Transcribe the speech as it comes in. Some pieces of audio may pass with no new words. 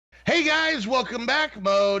Hey guys, welcome back.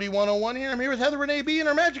 Modi 101 here. I'm here with Heather Renee B and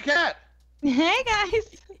her magic hat. Hey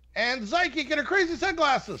guys. And Zyke and her crazy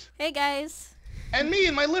sunglasses. Hey guys. And me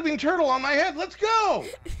and my living turtle on my head. Let's go.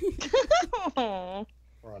 Aw.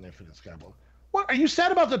 We're on Infinite Skyblock. What? Are you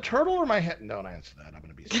sad about the turtle or my head? Don't answer that. I'm going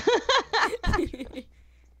to be sad.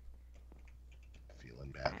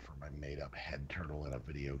 Feeling bad for my made-up head turtle in a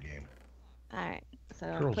video game. Alright, so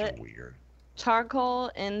Turtles put are weird. charcoal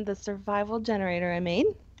in the survival generator I made.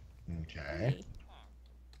 Okay.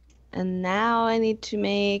 And now I need to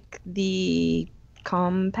make the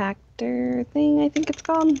compactor thing, I think it's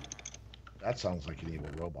called. That sounds like an evil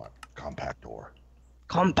robot. Compactor.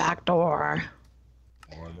 Compactor.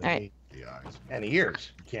 More than Alright. the eyes. And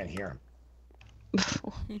ears. You can't hear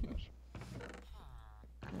them.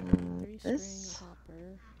 This.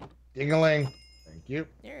 Hopper. Ding-a-ling. Thank you.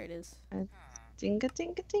 There it is. Dinga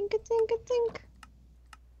dinga dinga dinga ding.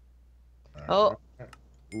 All Oh. right.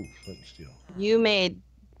 Ooh, flint and steel. You made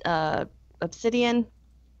obsidian.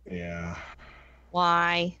 Yeah.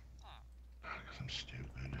 Why? 'Cause I'm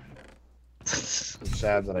stupid. It's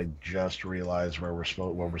sad that I just realized what we're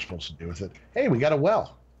supposed to do with it. Hey, we got a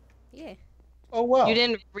well. Yeah. Oh well. You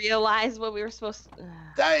didn't realize what we were supposed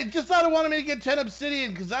to. I just thought it wanted me to get 10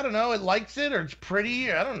 obsidian because I don't know, it likes it or it's pretty.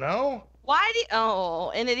 Or I don't know. Why do you...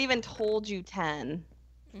 Oh, and it even told you 10.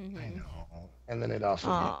 Mm-hmm. I know. And then it also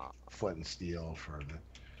Oh. gave flint and steel for the.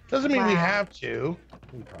 Doesn't mean we Wow. have to.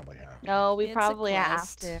 We probably have. No, we It's a probably have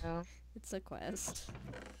quest. to. It's a quest.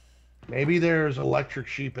 Maybe there's electric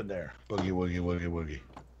sheep in there. Boogie woogie woogie woogie.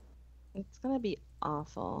 It's gonna be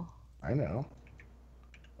awful. I know.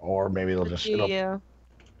 Or maybe they'll But just. do you?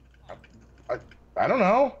 I don't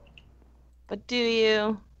know. But do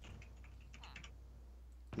you?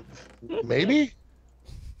 Maybe.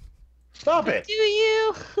 Stop it. Do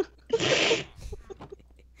you?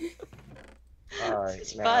 All right.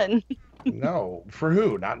 It's now- fun. No, for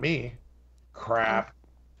who? Not me. Crap.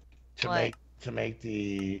 To What? make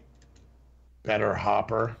the better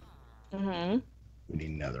hopper, Mm-hmm. we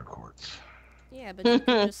need nether quartz, Yeah, but you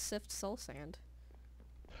can just sift soul sand.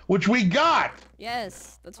 which we got.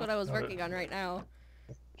 Yes, that's what I was working on right now.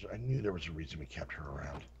 I knew there was a reason we kept her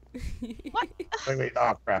around. What? Wait.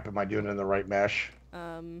 Oh crap! Am I doing it in the right mesh?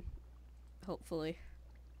 Hopefully.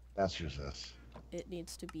 That's just this. It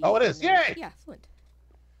needs to be. Oh, it is. in there. Yay! Yeah, flint.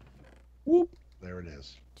 Whoop! There it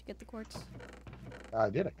is. Did you get the quartz? I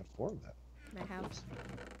did. I got 4 of that. I have.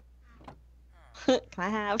 Can I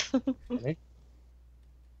have? Okay.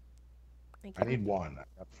 Thank you. I need 1. I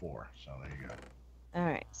got 4. So there you go. All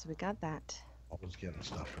right, so we got that. Always getting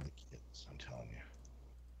stuff for the kids. I'm telling you.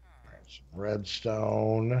 All right, some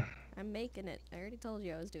redstone. I'm making it. I already told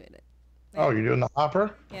you I was doing it. Oh, you're doing the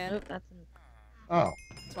hopper? Yeah, Nope, that's Oh.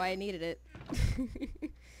 that's why I needed it.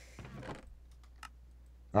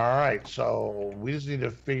 All right, so we just need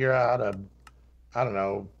to figure out how to, I don't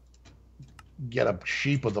know, get a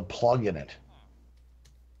sheep with a plug in it.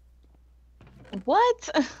 what?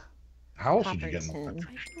 How else would you get an Copper tin.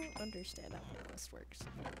 electric? I don't understand how the quest works.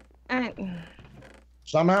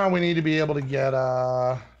 Somehow we need to be able to get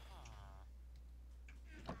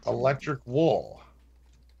electric wool,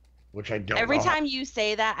 which I don't Every know how- time you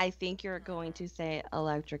say that, I think you're going to say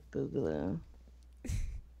electric boogaloo.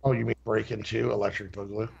 Oh, you mean break into electric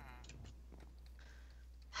boogaloo?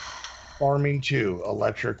 Farming 2,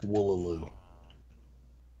 electric woolaloo.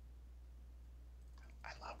 I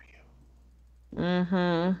love you.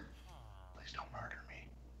 Mm-hmm. Please don't murder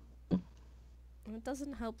me. It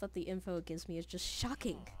doesn't help that the info it gives me is just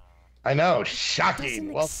shocking. I know, It shocking.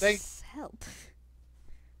 doesn't Well, thank. help.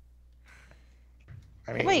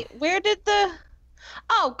 I mean, Wait, where did the...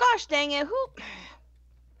 Oh, gosh dang it, who...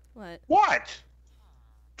 What? what?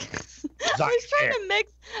 I was trying to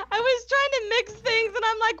mix things, and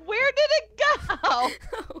I'm like, where did it go?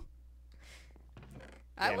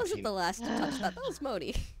 I Yeah, wasn't Tina. the last to touch that. That was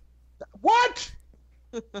Modi. What?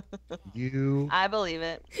 You. I believe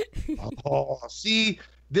it. Oh, see,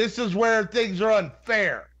 this is where things are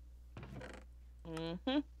unfair.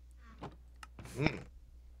 Mm-hmm. Mm.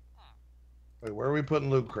 Wait, where are we putting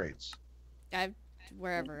loot crates?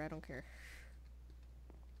 Wherever, I don't care.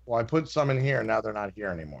 Well, I put some in here. Now they're not here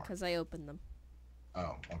anymore. Because I opened them.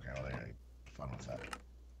 Oh, okay. Well, there you go. Fun with that.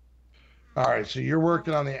 All right, so you're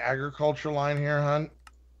working on the agriculture line here, Hunt.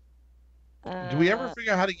 Do we ever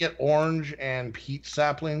figure out how to get orange and peat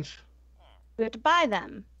saplings? We have to buy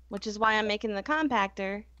them, which is why I'm making the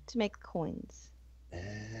compactor to make coins.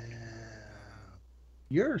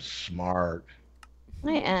 You're smart.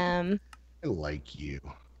 I am. I like you.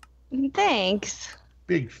 Thanks.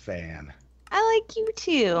 Big fan. I like you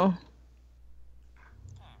too.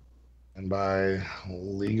 And by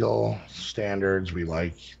legal standards, we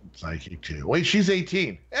like Psychic too. Wait, she's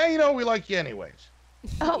 18. You know, we like you anyways.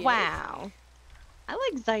 Oh, wow. I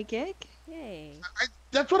like Psychic. Yay.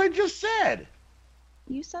 That's what I just said.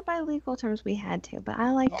 You said by legal terms we had to, but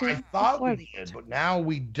I liked her. I thought we before did, but now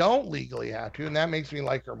we don't legally have to, and that makes me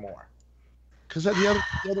like her more. Because the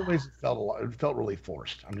other ways it felt really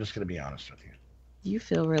forced. I'm just going to be honest with you. You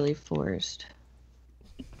feel really forced.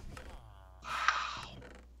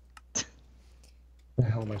 What the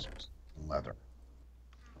hell am I supposed to do? Leather.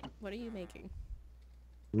 What are you making?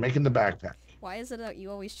 I'm making the backpack. Why is it that you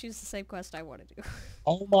always choose the same quest I want to do?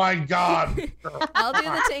 Oh my god! I'll do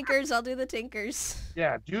the tinkers. I'll do the tinkers.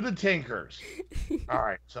 Yeah, do the tinkers. All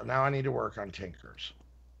right, so now I need to work on tinkers.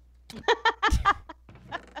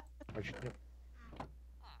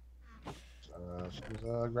 She's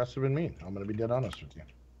aggressive and mean. I'm going to be dead honest with you.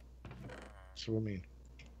 So I mean,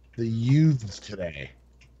 the youths today.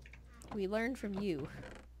 We learn from you.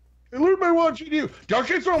 I learned by watching you. Don't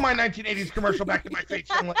you throw my 1980s commercial back in my face,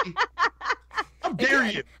 young lady. How dare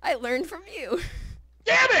you? I learned from you.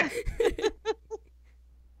 Damn it!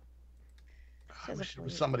 I wish there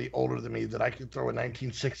was somebody older than me that I could throw a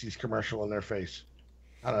 1960s commercial in their face.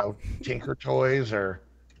 I don't know, Tinker Toys or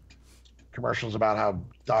commercials about how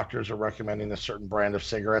doctors are recommending a certain brand of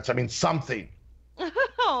cigarettes. I mean, something.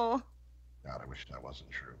 Oh. God, I wish that wasn't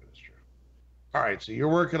true, but it's true. All right, so you're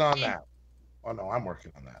working on that. Oh, no, I'm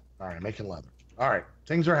working on that. All right, making leather. All right,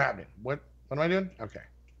 things are happening. What am I doing? Okay.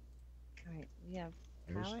 All right, we have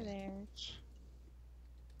power there.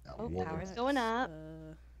 Oh, power's going up.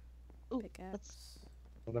 Ooh, Pickaxe.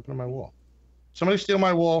 What happened to my wool? Somebody steal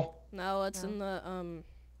my wool. No, it's in the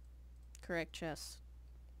correct chest.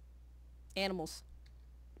 Animals.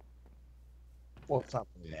 Well, it's not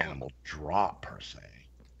really an animal drop per se.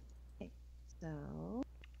 Okay, so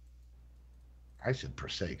I said per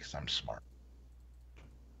se because I'm smart.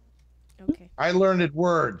 Okay. I learned it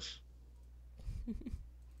words.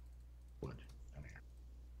 Wood. Down here.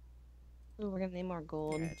 ooh, we're gonna need more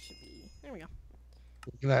gold. Yeah, it should be. There we go.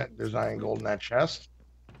 Look at that. There's iron gold in that chest.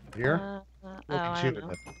 Here. Oh, Look I at you.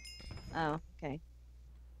 know. Oh, okay.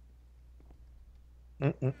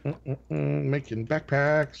 Making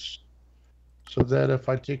backpacks so that if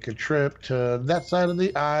I take a trip to that side of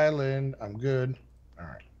the island, I'm good. All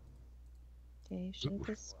right. Okay, should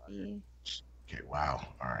this be? Okay, wow.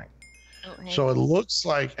 All right. Oh, hey. So it looks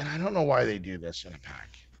like, and I don't know why they do this in a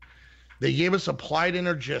pack. They gave us applied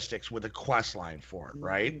energistics with a quest line for it,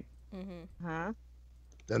 right? Mm-hmm. Huh?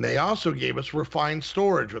 Then they also gave us refined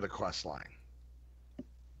storage with a quest line.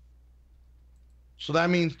 So that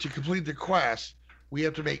means to complete the quest, we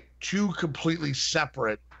have to make two completely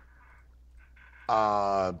separate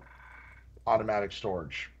automatic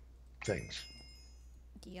storage things.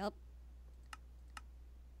 Yep.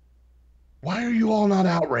 Why are you all not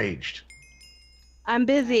outraged? I'm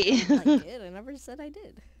busy. I did. I never said I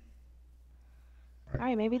did. All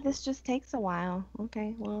right, maybe this just takes a while.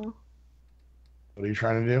 Okay, well. What are you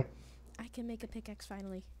trying to do? I can make a pickaxe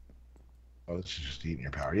finally. Oh, this is just eating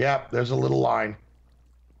your power. Yep, there's a little line.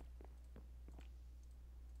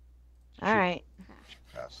 All right.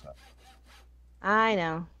 Pass that. I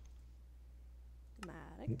know.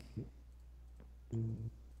 Matic.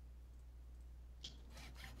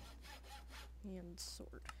 And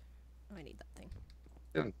sword. Oh, I need that thing.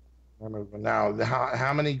 Now,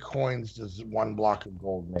 how many coins does one block of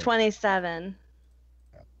gold make? 27.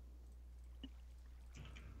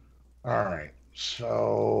 All right.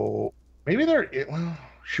 So maybe well,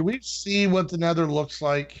 should we see what the nether looks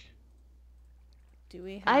like? Do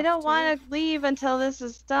we have I don't to? want to leave until this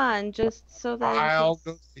is done, just so that. I'll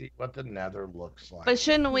go see what the nether looks like. But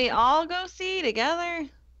shouldn't we all go see together?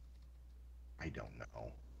 I don't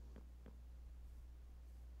know.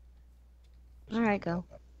 All right, go.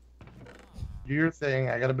 Do your thing.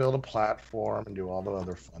 I got to build a platform and do all the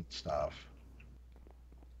other fun stuff.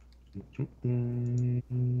 One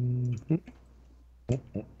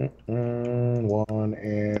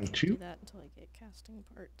and two. Do that until I get casting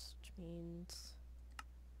parts, which means.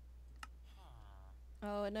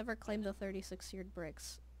 Oh, it never claimed the 36-tiered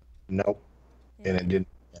bricks. Nope. And it didn't.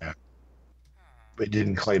 Yeah. It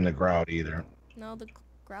didn't claim the grout either. No, the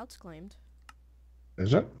grout's claimed.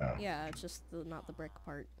 Is it? No. Yeah, it's just not the brick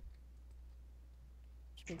part.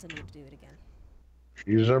 Which means I need to do it again.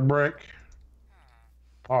 Use a brick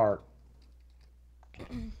part.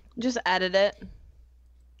 Just edit it.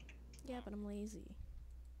 Yeah, but I'm lazy.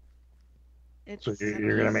 It's So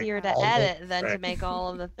you're gonna make easier to all edit the than to bricks. make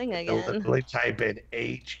all of the thing You again. literally type in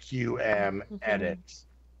HQM edit.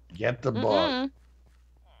 Get the book. Mm-mm.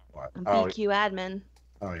 What? I'm Oh, BQ admin.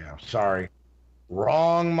 oh yeah. Sorry.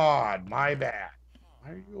 Wrong mod. My bad.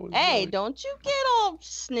 Why are you always Hey, don't you get all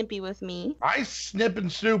snippy with me. I snip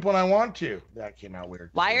and snoop when I want to. That came out weird.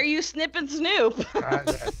 Why are you snip and snoop?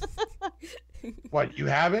 What, you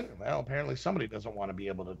haven't? Well, apparently somebody doesn't want to be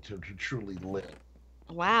able to truly live.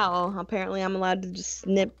 Wow, apparently I'm allowed to just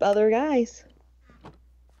snip other guys.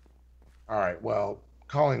 All right, well,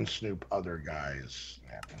 calling Snoop other guys.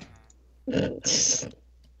 It's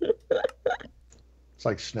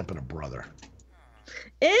like snipping a brother.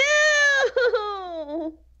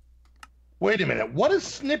 Ew! Wait a minute, what does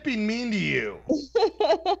snipping mean to you?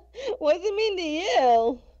 What does it mean to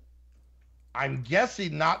you? I'm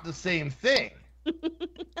guessing not the same thing.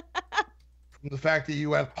 From the fact that you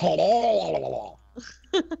went, hello.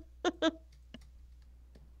 Let's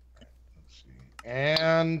see.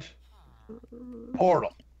 And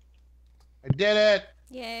portal. I did it.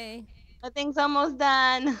 Yay. I think's almost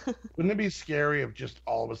done. Wouldn't it be scary if just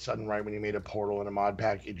all of a sudden, right when you made a portal in a mod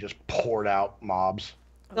pack, it just poured out mobs?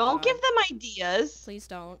 Oh, Don't God. give them ideas. Please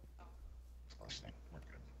don't. Listening. We're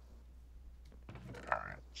good. All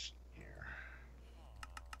right. Let's see here.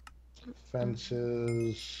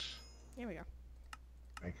 Fences. Here we go.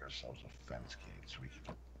 Make ourselves a fence gate so we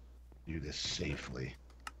can do this safely.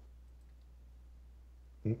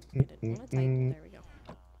 I didn't want to type. There we go.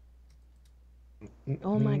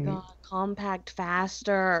 Oh my god, compact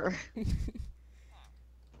faster.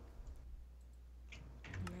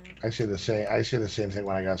 I say the same thing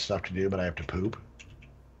when I got stuff to do, but I have to poop.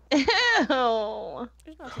 Ew.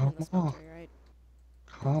 There's nothing in this Come on. country, right?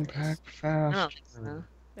 Compact I fast. don't think so.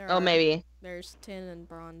 There Oh, are- maybe. There's tin and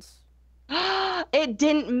bronze. It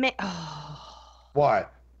didn't make. Oh.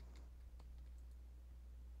 What?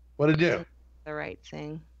 What'd it do? The right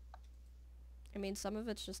thing. I mean, some of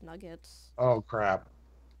it's just nuggets. Oh crap.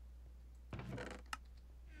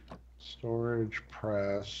 Storage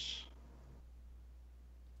press.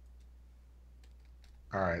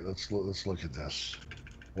 All right, let's look at this.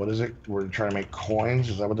 What is it? We're trying to make coins.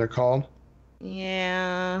 Is that what they're called?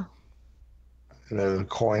 Yeah. And they're the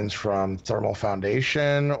coins from Thermal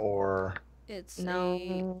Foundation, or It's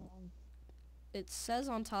No. It says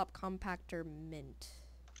on top compactor mint.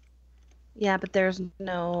 Yeah, but there's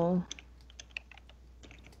no.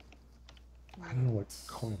 I don't know what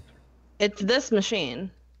coin. It's this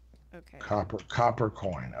machine. Okay. Copper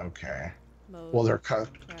coin. Okay. Mode, Well, they're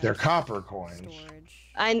craft, copper coins. storage.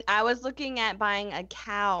 I was looking at buying a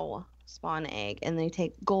cow spawn egg, and they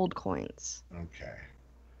take gold coins. Okay.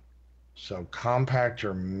 So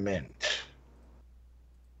compactor mint.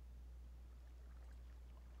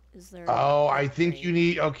 Is there? Oh, I think you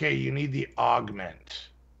need. Okay, you need the augment.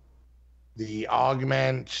 The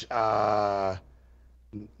augment.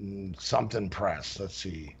 Something press. Let's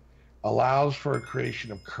see. Allows for a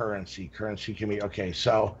creation of currency. Currency can be okay.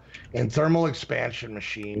 So in thermal expansion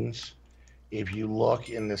machines, if you look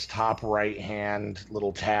in this top right hand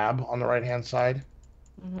little tab on the right hand side,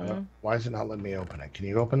 why is it not letting me open it? Can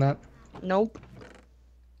you open that? Nope.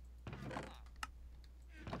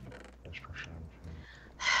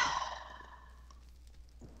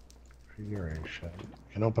 Configuration.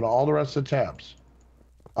 Can open all the rest of the tabs.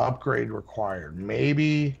 Upgrade required.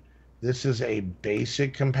 Maybe this is a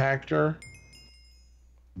basic compactor.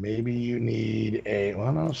 Maybe you need a.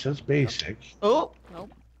 Well, no, it says basic. Oh.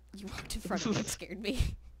 Nope. You walked in front of me and scared me.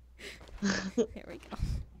 There we go.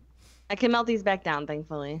 I can melt these back down,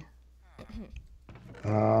 thankfully.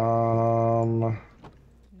 Now I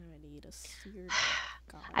need a seared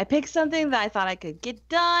gobble. I picked something that I thought I could get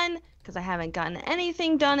done because I haven't gotten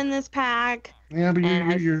anything done in this pack. Yeah, but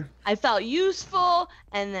And you're. I felt useful,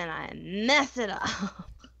 and then I mess it up.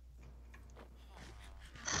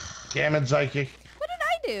 Damn it, Psychic. What did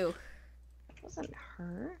I do? It wasn't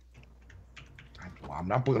her. Well, I'm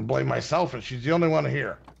not going to blame myself, and she's the only one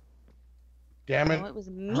here. Damn it, No, it was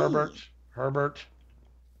me. Herbert.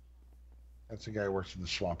 That's the guy who works in the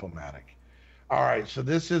Swap-O-Matic. All right, so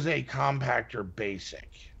this is a compactor basic.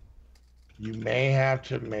 You may have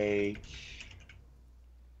to make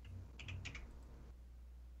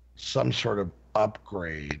some sort of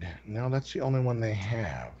upgrade. No, that's the only one they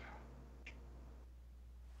have.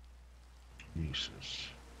 Uses.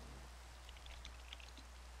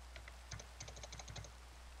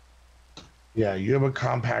 Yeah, you have a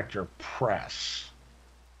compactor press.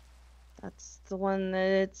 That's the one that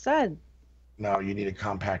it said. No, you need a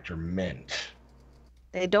compactor mint.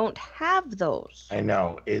 They don't have those. I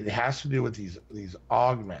know. It has to do with these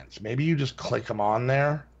augments. Maybe you just click them on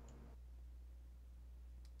there.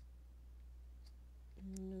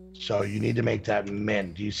 So you need to make that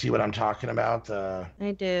mint. Do you see what I'm talking about?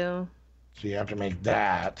 I do. So you have to make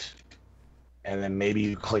that, and then maybe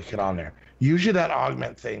you click it on there. Usually that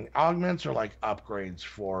augment thing. Augments are like upgrades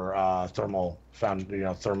for thermal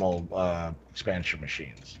expansion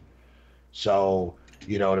machines. So,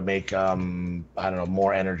 to make I don't know,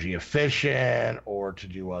 more energy efficient or to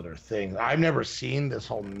do other things. I've never seen this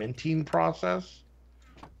whole minting process,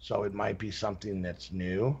 so it might be something that's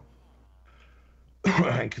new.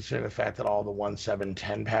 And consider the fact that all the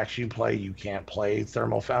 1.7.10 packs you play, you can't play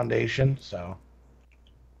Thermal Foundation, so.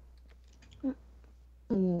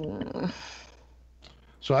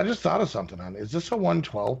 So I just thought of something on. Is this a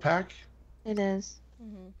 112 pack? It is.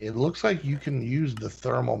 Mm-hmm. It looks like you can use the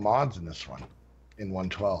thermal mods in this one, in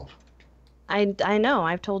 112. I know.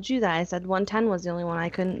 I've told you that. I said 110 was the only one I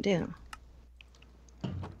couldn't do.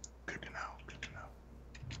 Good to know. Good to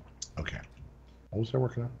know. Okay. What was I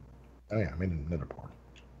working on? Oh yeah, I made another port.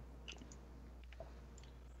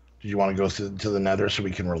 Did you want to go to the Nether so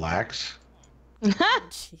we can relax?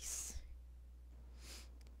 Jeez.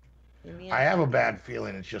 I have a bad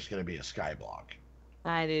feeling it's just going to be a skyblock.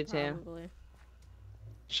 I do too. Probably.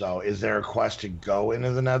 So, is there a quest to go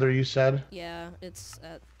into the Nether? You said. Yeah, it's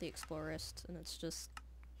at the Explorist, and it's just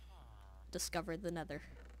discover the Nether.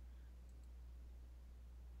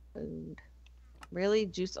 Food. Really?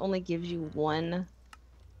 Juice only gives you one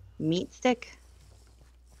meat stick?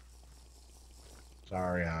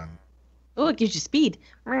 Sorry, Oh, it gives you speed.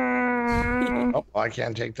 Oh, I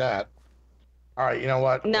can't take that. All right, you know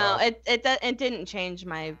what? No, well, it didn't change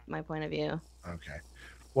my point of view. Okay.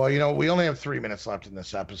 Well, we only have 3 minutes left in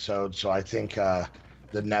this episode, so I think the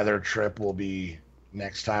Nether trip will be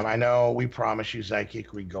next time. I know we promised you,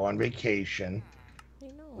 Psychic, we'd go on vacation. I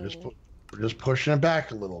know. We're just pushing it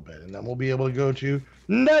back a little bit, and then we'll be able to go to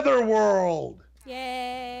Netherworld.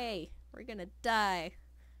 Yay! We're gonna die.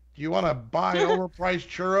 Do you want to buy overpriced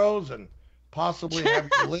churros and possibly have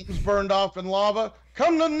your limbs burned off in lava?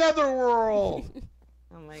 Come to Netherworld.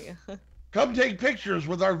 Oh my god. Come take pictures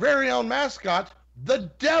with our very own mascot, the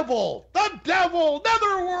Devil. The Devil,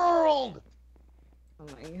 Netherworld. Oh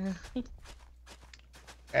my god.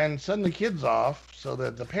 And send the kids off so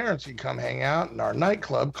that the parents can come hang out in our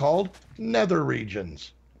nightclub called Nether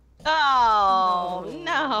Regions. Oh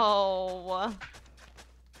no.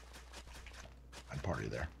 I'd party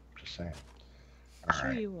there. Just saying. I'm All sure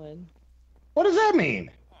right. you would. What does that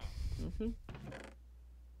mean? Mm-hmm.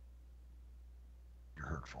 You're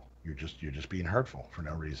hurtful. You're just being hurtful for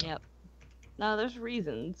no reason. Yep. No, there's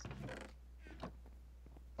reasons.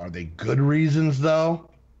 Are they good reasons though?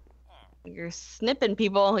 You're snipping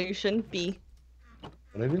people you shouldn't be.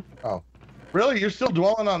 What did I do? Oh, really? You're still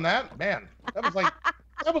dwelling on that? Man, that was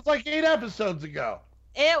like 8 episodes ago.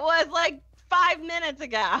 It was like 5 minutes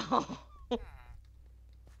ago.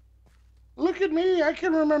 Look at me. I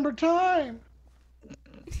can remember time.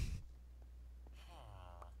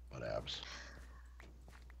 Whatevs.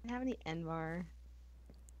 Do you have any Envar?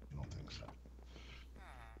 I don't think so.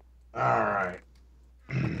 All right.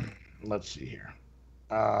 Let's see here.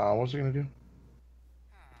 What's it gonna do?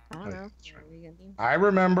 I don't Okay, know. that's right. What are we gonna do? I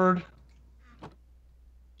remembered.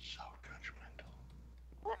 So judgmental.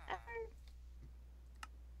 Whatever.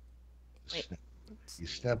 Wait. You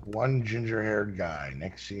step one ginger-haired guy.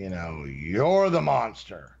 Next thing you know, you're the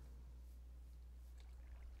monster.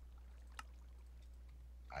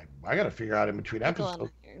 I got to figure out in between Nickel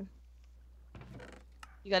episodes. here.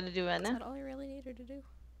 You got to do it Is now. that all you really needed to do?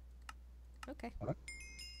 Okay. What?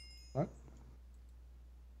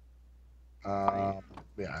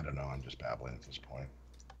 Yeah, I don't know. I'm just babbling at this point.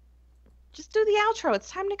 Just do the outro. It's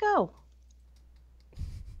time to go.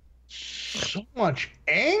 So much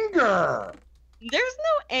anger. There's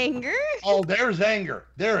no anger. Oh, there's anger.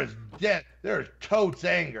 There is There's totes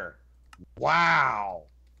anger. Wow.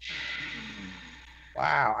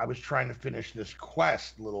 Wow. I was trying to finish this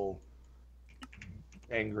quest, little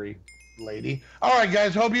angry lady. All right,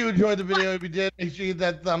 guys. Hope you enjoyed the video. If you did, make sure you hit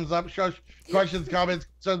that thumbs up. Show questions, comments,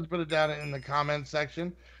 concerns, put it down in the comments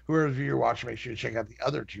section. Whoever you're watching, make sure you check out the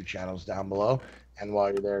other 2 channels down below. And while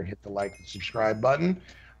you're there, hit the like and subscribe button.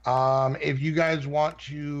 If you guys want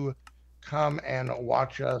to come and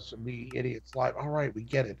watch us be idiots live, all right, we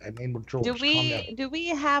get it. I made more trolls. Do we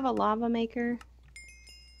have a lava maker?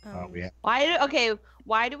 We have,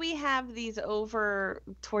 Why do we have these over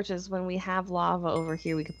torches when we have lava over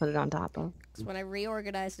here we could put it on top of? Because when I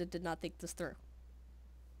reorganized it, did not think this through.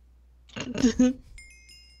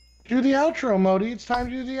 do the outro, Modi. It's time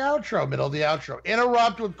to do the outro. Middle of the outro.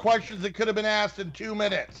 Interrupt with questions that could have been asked in 2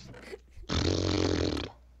 minutes.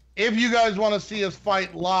 If you guys want to see us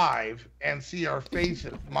fight live and see our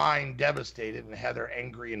faces, mine devastated and Heather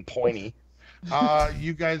angry and pointy,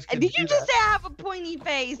 you guys can Did you do just that. say I have a pointy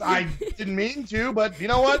face? I didn't mean to, but you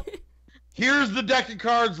know what? Here's the deck of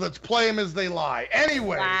cards. Let's play them as they lie.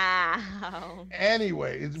 Anyway. Wow.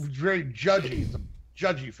 Anyway, it's very judgy. It's a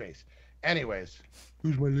judgy face. Anyways,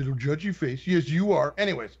 who's my little judgy face? Yes, you are.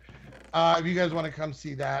 Anyways, if you guys want to come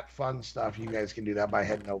see that fun stuff, you guys can do that by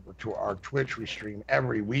heading over to our Twitch. We stream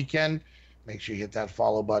every weekend. Make sure you hit that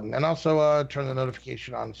follow button, and also turn the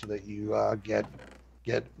notification on so that you get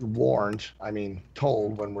warned.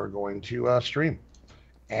 Told when we're going to stream.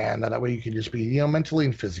 And that way you can just be, mentally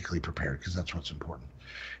and physically prepared, because that's what's important.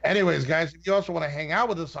 Anyways, guys, if you also want to hang out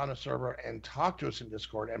with us on a server and talk to us in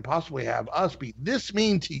Discord and possibly have us be this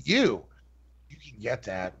mean to you, you can get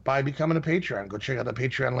that by becoming a Patreon. Go check out the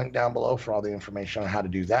Patreon link down below for all the information on how to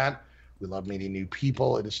do that. We love meeting new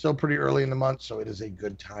people. It is still pretty early in the month, so it is a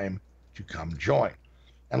good time to come join.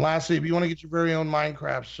 And lastly, if you want to get your very own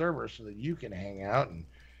Minecraft server so that you can hang out and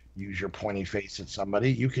use your pointy face at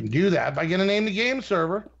somebody, you can do that by getting a name the game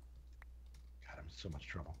server. God, I'm in so much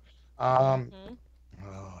trouble.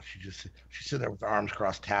 Oh, she's sitting there with her arms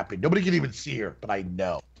crossed tapping. Nobody can even see her, but I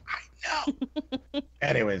know.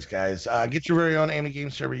 Anyways, guys, get your very own Aim the Game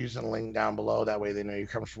server using the link down below. That way they know you're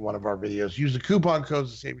coming from one of our videos. Use the coupon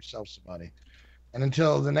codes to save yourself some money. And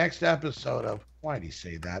until the next episode of Why Do You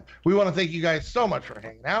Say That, we want to thank you guys so much for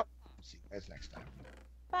hanging out. See you guys next time.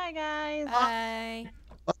 Bye, guys. Bye.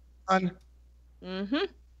 Fun. Mm-hmm.